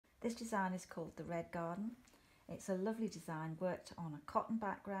This design is called the Red Garden. It's a lovely design worked on a cotton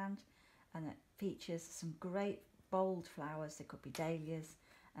background, and it features some great bold flowers. There could be dahlias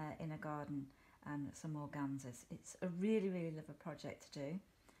in a garden and some organzas. It's a really lovely project to do,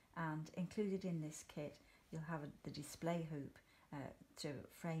 and included in this kit you'll have the display hoop to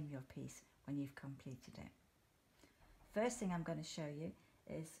frame your piece when you've completed it. First thing I'm going to show you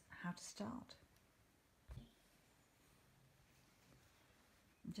is how to start.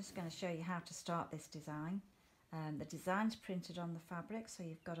 I'm just going to show you how to start this design. The design's printed on the fabric, so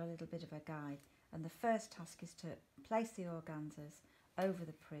you've got a little bit of a guide, and the first task is to place the organzas over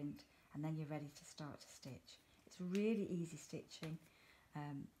the print, and then you're ready to start to stitch. It's really easy stitching.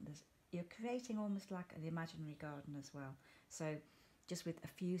 You're creating almost like an imaginary garden as well, so just with a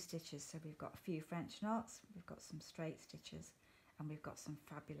few stitches. So we've got a few French knots, we've got some straight stitches, and we've got some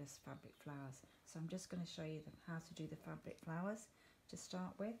fabulous fabric flowers. So I'm just going to show you how to do the fabric flowers to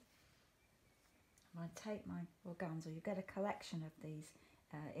start with. I take my organza. You get a collection of these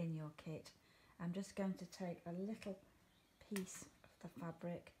in your kit. I'm just going to take a little piece of the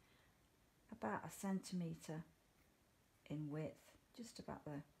fabric, about 1 centimetre in width, just about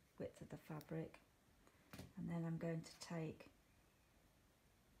the width of the fabric, and then I'm going to take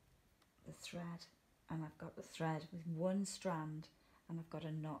the thread, and I've got the thread with one strand, and I've got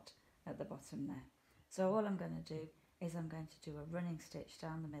a knot at the bottom there. So all I'm going to do is I'm going to do a running stitch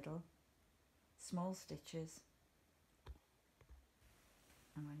down the middle, small stitches,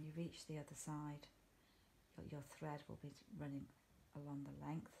 and when you reach the other side your thread will be running along the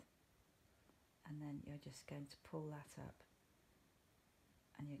length, and then you're just going to pull that up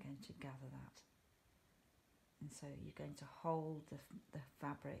and you're going to gather that, and so you're going to hold the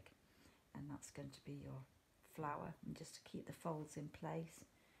fabric, and that's going to be your flower. And just to keep the folds in place,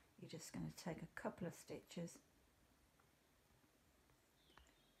 you're just going to take a couple of stitches,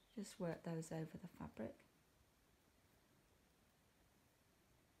 just work those over the fabric,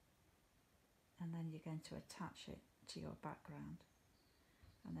 and then you're going to attach it to your background,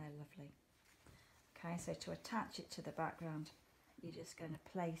 and they're lovely. Okay, so to attach it to the background, you're just going to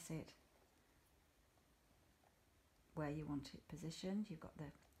place it where you want it positioned. You've got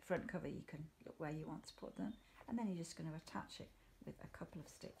the front cover, you can look where you want to put them, and then you're just going to attach it with a couple of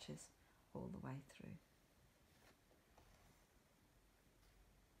stitches all the way through.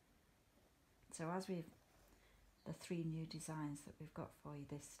 So as the 3 new designs that we've got for you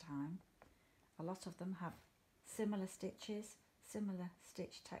this time, a lot of them have similar stitches, similar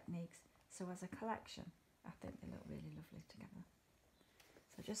stitch techniques, so as a collection I think they look really lovely together.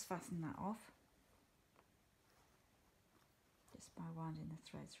 So just fasten that off, just by winding the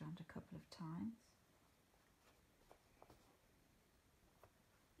threads around a couple of times,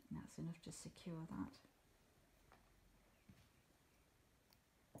 and that's enough to secure that.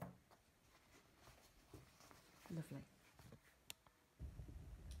 Lovely.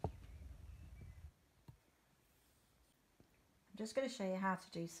 I'm just going to show you how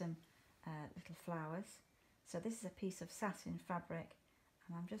to do some little flowers. So this is a piece of satin fabric,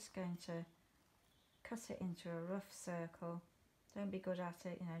 and I'm just going to cut it into a rough circle. Don't be good at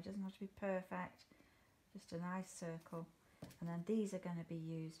it, you know, it doesn't have to be perfect, just a nice circle. And then these are going to be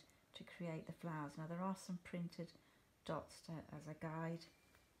used to create the flowers. Now there are some printed dots as a guide,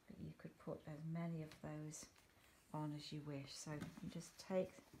 but you could put as many of those on as you wish. So you just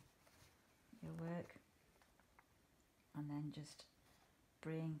take your work and then just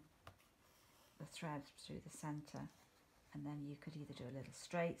bring the thread through the centre, and then you could either do a little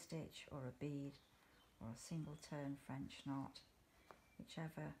straight stitch or a bead or a single turn French knot,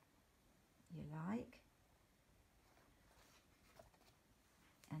 whichever you like,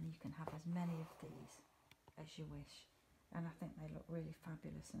 and you can have as many of these as you wish, and I think they look really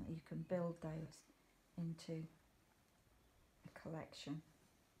fabulous, and you can build those into a collection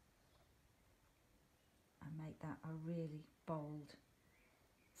and make that a really bold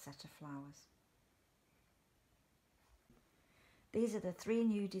set of flowers. These are the 3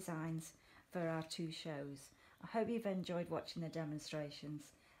 new designs for our 2 shows. I hope you've enjoyed watching the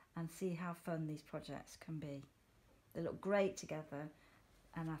demonstrations and see how fun these projects can be. They look great together,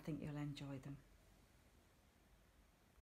 and I think you'll enjoy them.